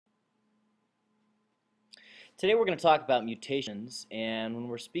Today we're going to talk about mutations, and when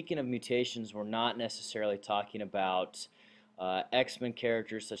we're speaking of mutations, we're not necessarily talking about X-Men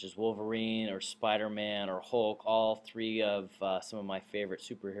characters such as Wolverine or Spider-Man or Hulk, all three of some of my favorite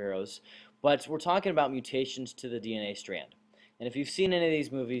superheroes, but we're talking about mutations to the DNA strand. And if you've seen any of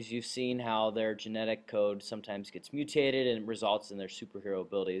these movies, you've seen how their genetic code sometimes gets mutated and results in their superhero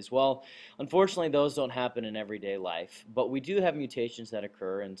abilities. Well, unfortunately, those don't happen in everyday life, but we do have mutations that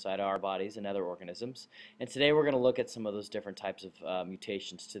occur inside our bodies and other organisms. And today we're going to look at some of those different types of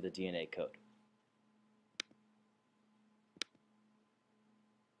mutations to the DNA code.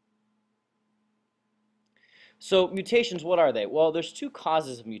 So mutations, what are they? Well, there's two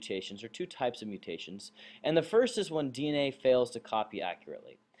causes of mutations, or two types of mutations. And the first is when DNA fails to copy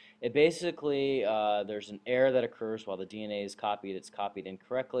accurately. It basically, there's an error that occurs while the DNA is copied. It's copied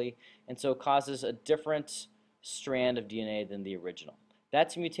incorrectly, and so it causes a different strand of DNA than the original.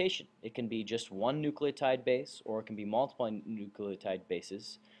 That's a mutation. It can be just one nucleotide base, or it can be multiple nucleotide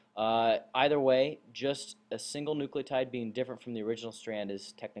bases. Either way, just a single nucleotide being different from the original strand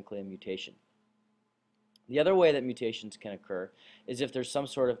is technically a mutation. The other way that mutations can occur is if there's some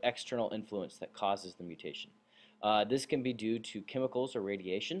sort of external influence that causes the mutation. This can be due to chemicals or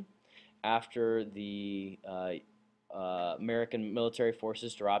radiation. After the American military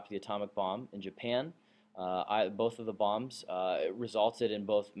forces dropped the atomic bomb in Japan, both of the bombs resulted in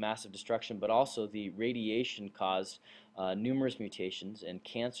both massive destruction, but also the radiation caused numerous mutations, and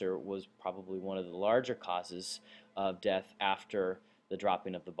cancer was probably one of the larger causes of death after the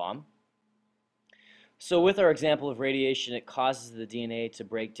dropping of the bomb. So with our example of radiation, it causes the DNA to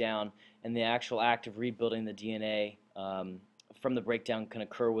break down, and the actual act of rebuilding the DNA from the breakdown can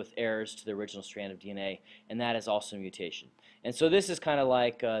occur with errors to the original strand of DNA, and that is also a mutation. And so this is kind of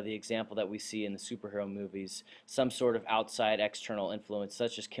like the example that we see in the superhero movies. Some sort of outside external influence,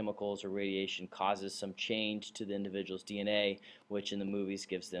 such as chemicals or radiation, causes some change to the individual's DNA, which in the movies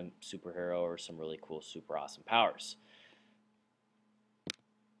gives them superhero or some really cool, super awesome powers.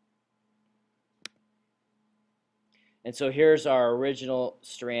 And so here's our original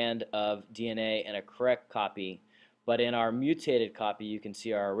strand of DNA and a correct copy, but in our mutated copy you can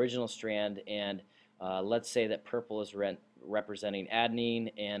see our original strand, and let's say that purple is representing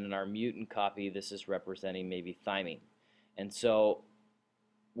adenine, and in our mutant copy this is representing maybe thymine. And so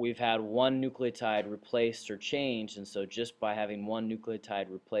we've had one nucleotide replaced or changed, and so just by having one nucleotide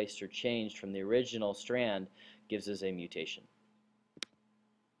replaced or changed from the original strand gives us a mutation.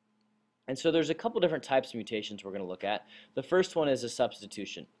 And so there's a couple different types of mutations we're going to look at. The first one is a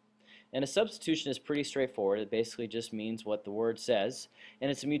substitution. And a substitution is pretty straightforward. It basically just means what the word says, and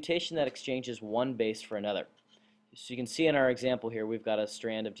it's a mutation that exchanges one base for another. So you can see in our example here we've got a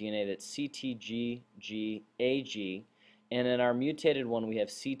strand of DNA that's CTGGAG, and in our mutated one we have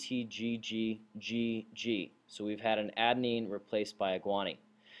CTGGGG. So we've had an adenine replaced by a guanine.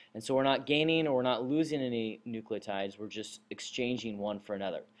 And so we're not gaining or we're not losing any nucleotides, we're just exchanging one for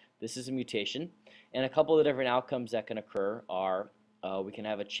another. This is a mutation, and a couple of different outcomes that can occur are we can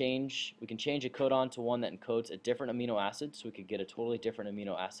change a codon to one that encodes a different amino acid, so we could get a totally different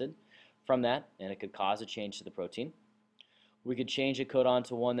amino acid from that, and it could cause a change to the protein. We could change a codon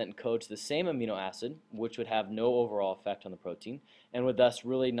to one that encodes the same amino acid, which would have no overall effect on the protein, and would thus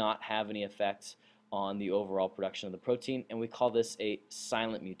really not have any effects on the overall production of the protein, and we call this a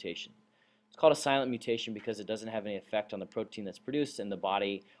silent mutation. It's called a silent mutation because it doesn't have any effect on the protein that's produced, and the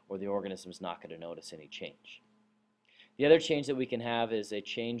body or the organism is not going to notice any change. The other change that we can have is a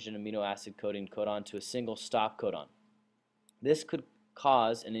change in amino acid coding codon to a single stop codon. This could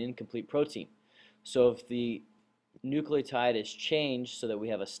cause an incomplete protein. So if the nucleotide is changed so that we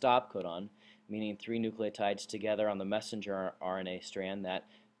have a stop codon, meaning three nucleotides together on the messenger RNA strand that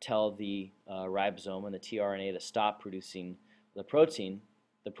tell the ribosome and the tRNA to stop producing the protein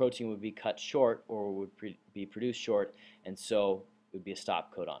would be cut short or would be produced short, and so it would be a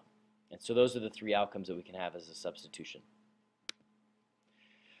stop codon. And so those are the three outcomes that we can have as a substitution.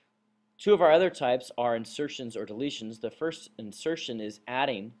 Two of our other types are insertions or deletions. The first insertion is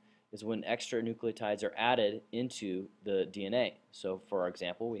adding, is when extra nucleotides are added into the DNA. So for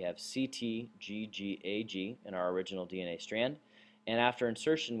example, we have CTGGAG in our original DNA strand, and after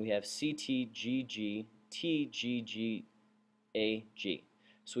insertion we have CTGGTGGAG.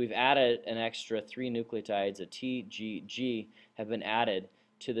 So we've added an extra three nucleotides, a TGG, have been added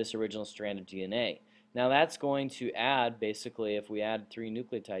to this original strand of DNA. Now that's going to add, basically, if we add three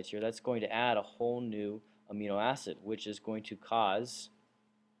nucleotides here, that's going to add a whole new amino acid, which is going to cause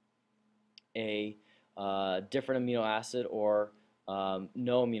a different amino acid or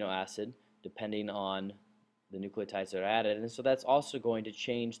no amino acid, depending on the nucleotides that are added. And so that's also going to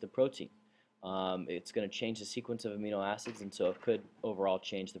change the protein. It's going to change the sequence of amino acids, and so it could overall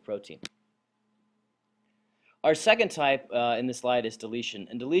change the protein. Our second type in this slide is deletion,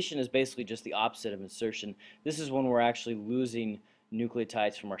 and deletion is basically just the opposite of insertion. This is when we're actually losing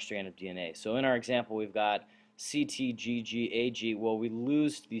nucleotides from our strand of DNA. So in our example, we've got CTGGAG. Well, we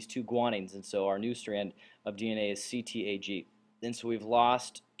lose these two guanines, and so our new strand of DNA is CTAG. And so we've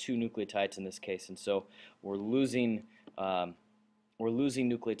lost two nucleotides in this case, and so we're losing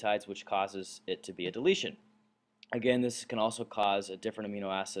nucleotides, which causes it to be a deletion. Again, this can also cause a different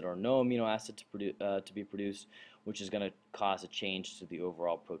amino acid or no amino acid to be produced, which is going to cause a change to the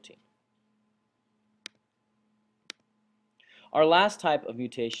overall protein. Our last type of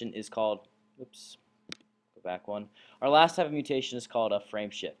mutation is called, oops, go back one. Our last type of mutation is called a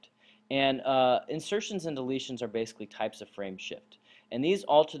frameshift. And insertions and deletions are basically types of frameshift. And these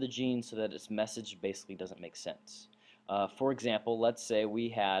alter the gene so that its message basically doesn't make sense. For example, let's say we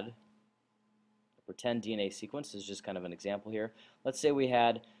had pretend DNA sequence. This is just kind of an example here. Let's say we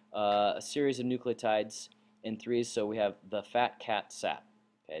had a series of nucleotides in threes, so we have the fat cat sap.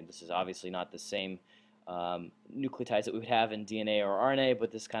 Okay, this is obviously not the same nucleotides that we would have in DNA or RNA,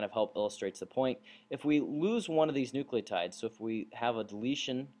 but this kind of illustrates the point. If we lose one of these nucleotides, so if we have a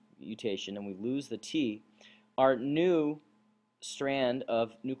deletion mutation and we lose the T, our new strand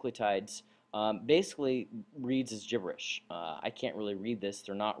of nucleotides basically reads as gibberish. I can't really read this.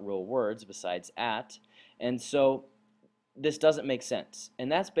 They're not real words besides at. And so this doesn't make sense.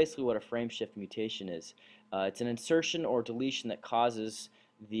 And that's basically what a frameshift mutation is. It's an insertion or deletion that causes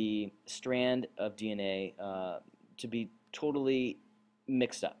the strand of DNA to be totally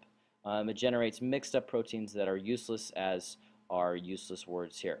mixed up. It generates mixed up proteins that are useless, as are useless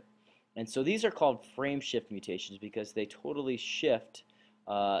words here. And so these are called frameshift mutations because they totally shift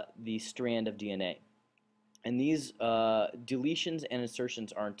the strand of DNA. And these deletions and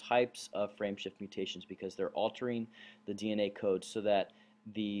insertions are types of frameshift mutations because they're altering the DNA code so that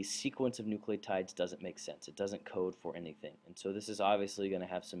the sequence of nucleotides doesn't make sense. It doesn't code for anything. And so this is obviously going to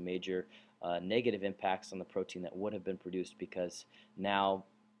have some major negative impacts on the protein that would have been produced because now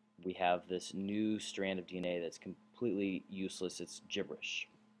we have this new strand of DNA that's completely useless. It's gibberish.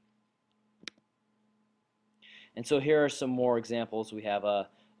 And so here are some more examples. We have a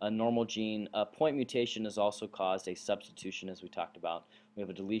normal gene. A point mutation has also caused a substitution, as we talked about. We have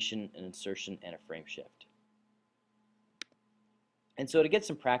a deletion, an insertion, and a frameshift. And so to get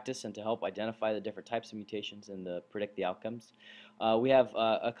some practice and to help identify the different types of mutations and to predict the outcomes, we have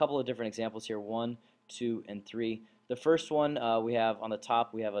a couple of different examples here, 1, 2, and 3. The first one we have on the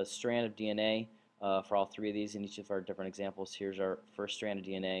top, we have a strand of DNA for all three of these in each of our different examples. Here's our first strand of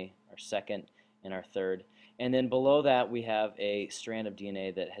DNA, our second, and our third. And then below that we have a strand of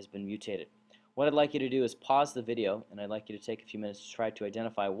DNA that has been mutated. What I'd like you to do is pause the video, and I'd like you to take a few minutes to try to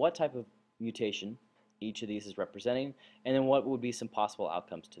identify what type of mutation each of these is representing, and then what would be some possible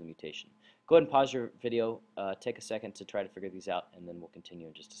outcomes to the mutation. Go ahead and pause your video, take a second to try to figure these out, and then we'll continue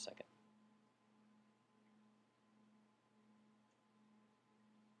in just a second.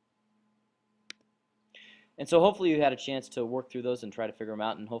 And so hopefully you had a chance to work through those and try to figure them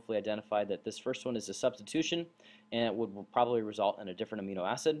out and hopefully identify that this first one is a substitution and it would probably result in a different amino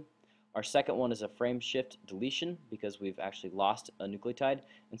acid. Our second one is a frameshift deletion because we've actually lost a nucleotide,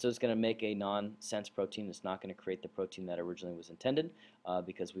 and so it's going to make a nonsense protein. It's not going to create the protein that originally was intended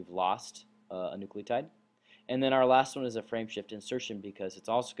because we've lost a nucleotide. And then our last one is a frameshift insertion because it's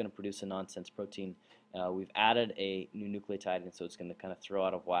also going to produce a nonsense protein. We've added a new nucleotide, and so it's going to kind of throw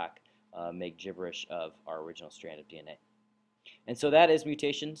out of whack, make gibberish of our original strand of DNA. And so that is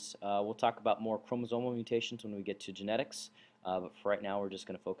mutations. We'll talk about more chromosomal mutations when we get to genetics. But for right now, we're just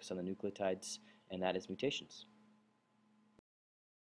going to focus on the nucleotides, and that is mutations.